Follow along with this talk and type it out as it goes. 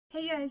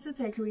Hey guys, it's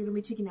Erika. We're gonna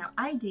be checking out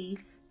Eyedi.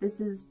 This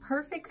is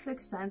Perfect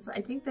Sixth Sense. I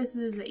think this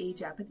is a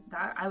Japanese.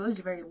 I was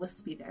very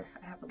lispy there.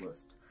 I have a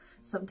lisp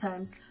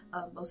sometimes,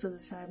 most of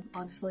the time,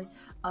 honestly.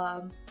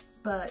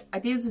 But I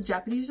think it's a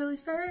Japanese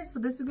release for her, so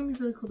this is gonna be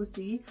really cool to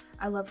see.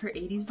 I love her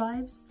 80s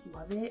vibes.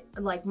 Love it.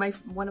 Like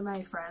one of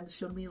my friends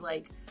showed me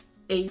like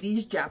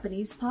 80s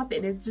Japanese pop,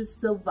 and it's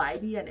just so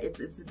vibey, and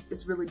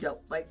it's really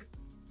dope. Like,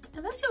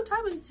 and that's your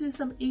time is to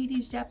some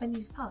 80s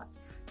Japanese pop.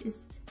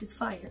 It's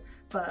fire.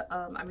 But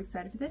I'm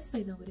excited for this, so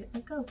I know what it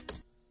let go.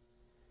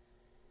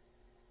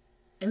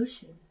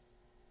 Ocean.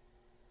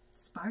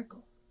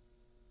 Sparkle.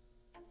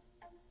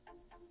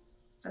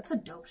 That's a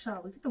dope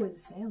shot. Look at the way the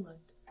sand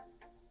looked.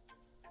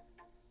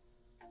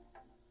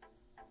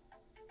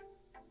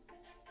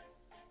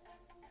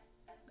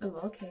 Oh,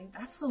 okay.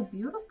 That's so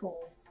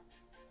beautiful.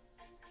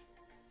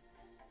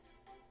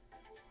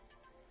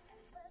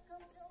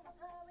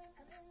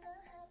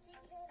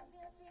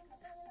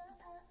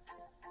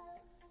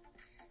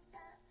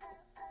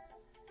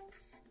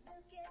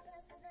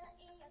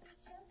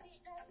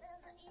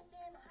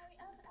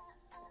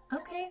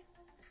 Okay,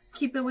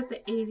 keep it with the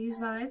 80s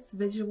vibes,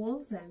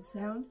 visuals, and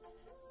sound.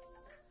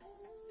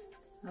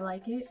 I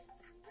like it.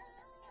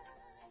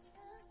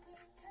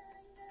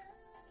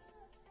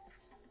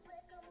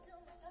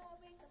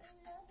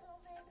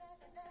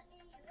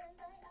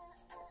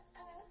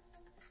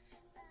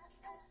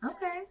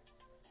 Okay.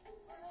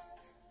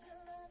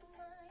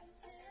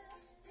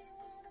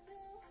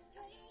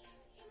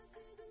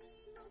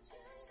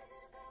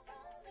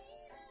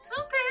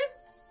 Okay.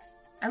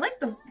 I like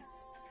the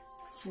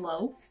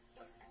flow.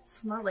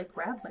 It's not like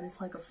rap, but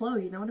it's like a flow,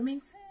 you know what I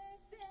mean?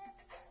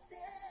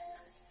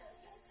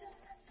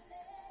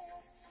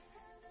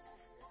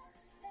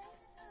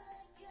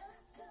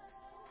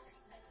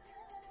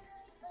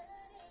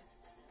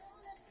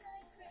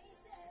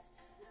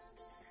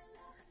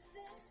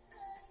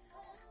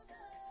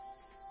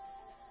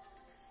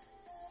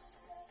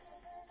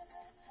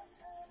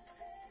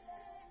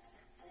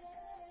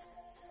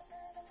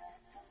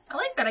 I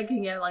like that I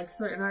can get like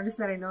certain artists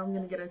that I know I'm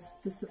gonna get a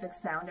specific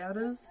sound out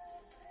of.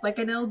 Like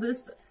I know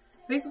there's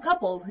a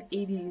couple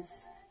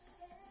 80s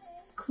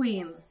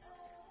queens,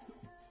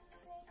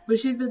 but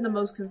she's been the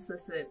most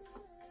consistent.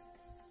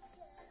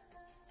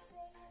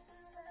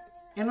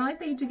 And I like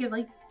that you do get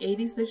like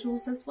 80s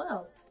visuals as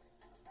well.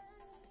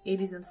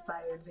 80s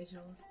inspired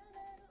visuals.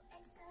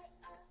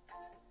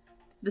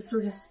 This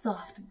sort of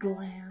soft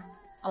glam,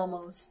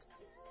 almost.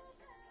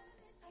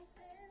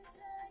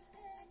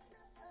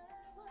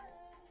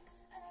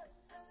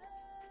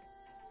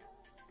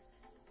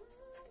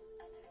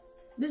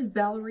 This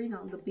ballerina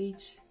on the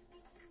beach.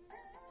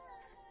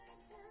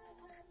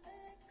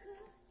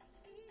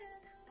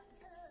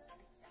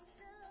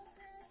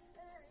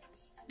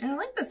 And I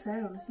like the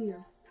sound too.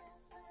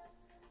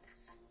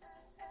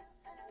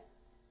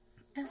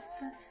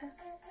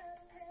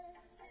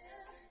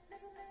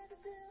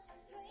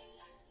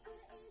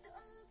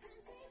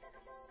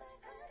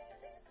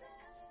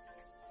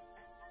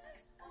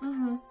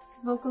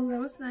 Vocals, that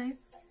was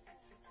nice.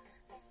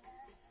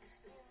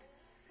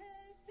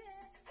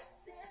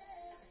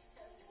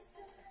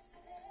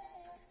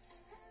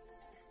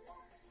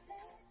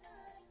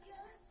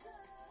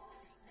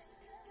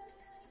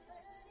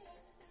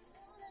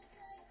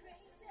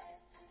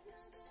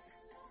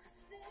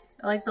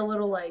 I like the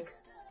little, like,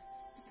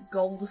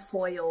 gold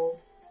foil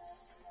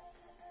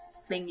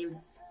thing you...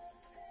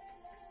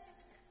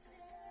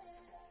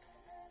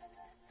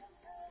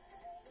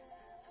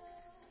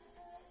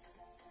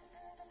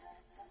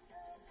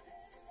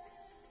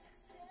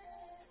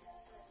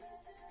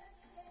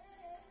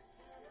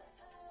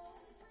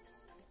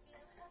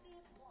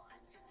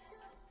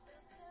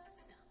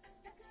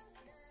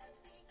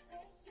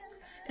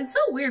 It's so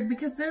weird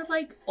because they're,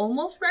 like,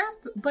 almost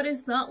rap, but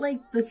it's not,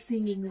 like, the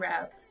singing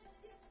rap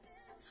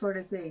sort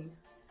of thing.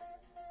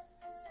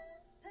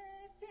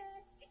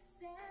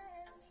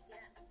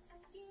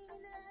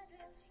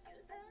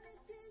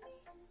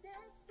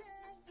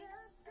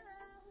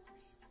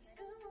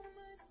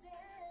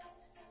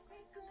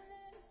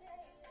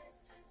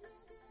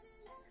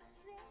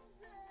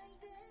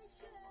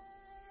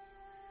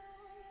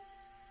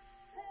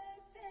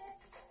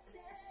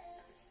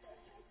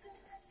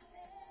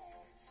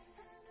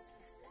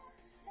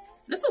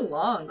 It's a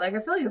long, like I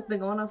feel like it's been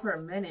going on for a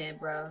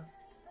minute, bro.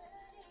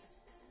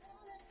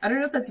 I don't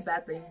know if that's a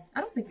bad thing.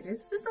 I don't think it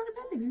is. It's not a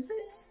bad thing, is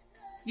it?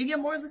 You get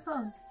more of the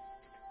song.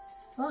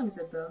 How long is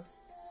it, though?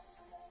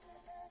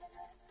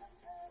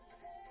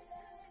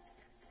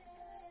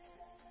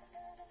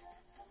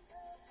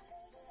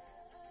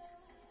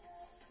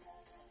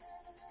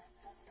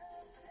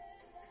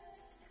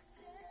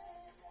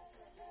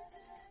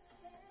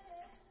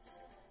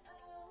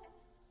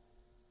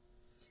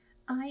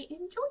 I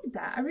enjoyed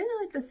that. I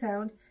really like the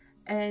sound.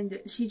 And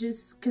she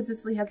just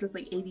consistently has this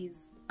like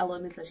 80s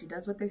elements that she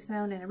does with her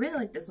sound, and I really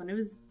like this one. It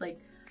was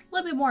like a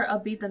little bit more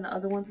upbeat than the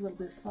other ones, a little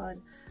bit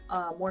fun,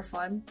 more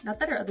fun. Not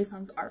that her other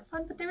songs aren't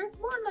fun, but they were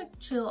more like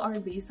chill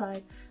R&B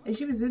side. And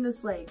she was doing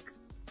this like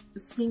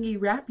singy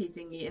rappy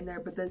thingy in there,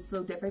 but that's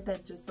so different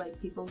than just like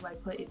people who I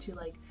put into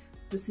like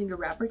the singer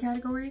rapper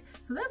category.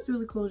 So that was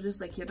really cool to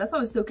just like hear. That's why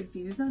I was so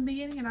confused in the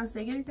beginning and I was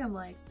saying anything. I'm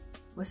like,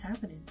 what's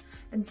happening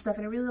and stuff.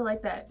 And I really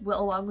like that.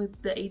 Well, along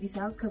with the 80s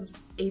sounds comes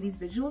 80s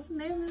visuals, and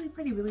they're really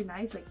pretty, really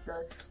nice. Like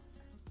the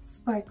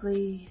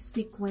sparkly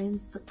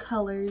sequins, the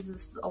colors,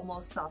 this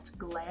almost soft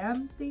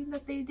glam thing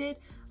that they did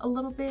a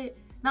little bit.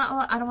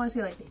 Not, I don't want to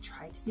say like they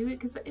tried to do it,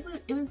 because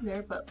it was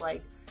there, but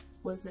like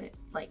wasn't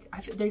like,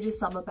 there's just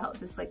some about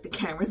just like the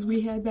cameras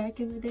we had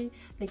back in the day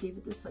that gave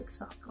it this like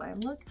soft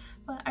glam look.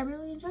 But I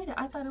really enjoyed it.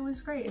 I thought it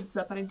was great and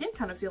stuff, and I did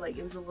kind of feel like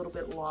it was a little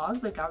bit long.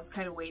 Like I was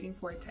kind of waiting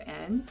for it to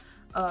end,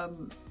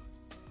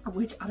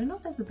 which I don't know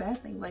if that's a bad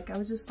thing. Like I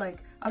was just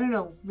like, I don't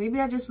know, maybe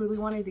I just really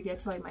wanted to get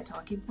to like my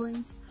talking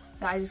points,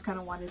 that I just kind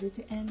of wanted it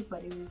to end.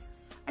 But it was,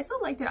 I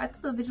still liked it. I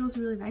thought the visuals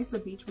were really nice. The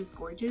beach was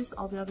gorgeous.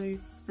 All the other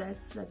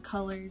sets and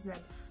colors and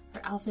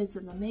her outfits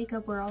and the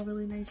makeup were all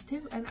really nice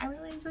too, and I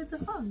really enjoyed the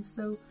songs.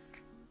 So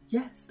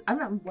yes, why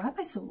am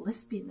I so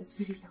lispy in this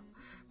video?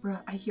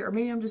 Bruh, or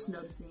maybe I'm just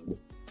noticing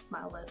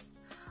my lisp.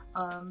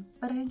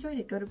 But I enjoyed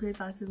it. Go to your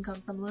thoughts and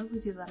comments down below.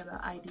 We do that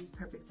about Eyedi's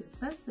Perfect Sixth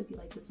Sense. If you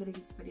like this video,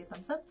 give this video a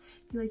thumbs up.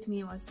 If you liked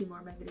me and want to see more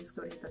of my videos,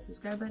 go to hit that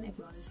subscribe button. If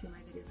you want to see my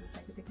videos the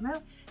second they come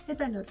out, hit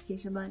that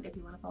notification button. If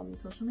you want to follow me on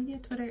social media,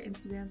 Twitter,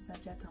 Instagram,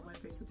 Snapchat, Tumblr,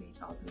 Facebook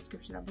page, all in the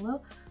description down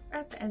below, or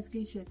at the end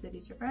screen, share this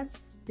video to your friends.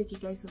 Thank you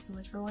guys so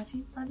much for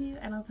watching. Love you,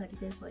 and I'll talk to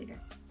you guys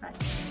later. Bye.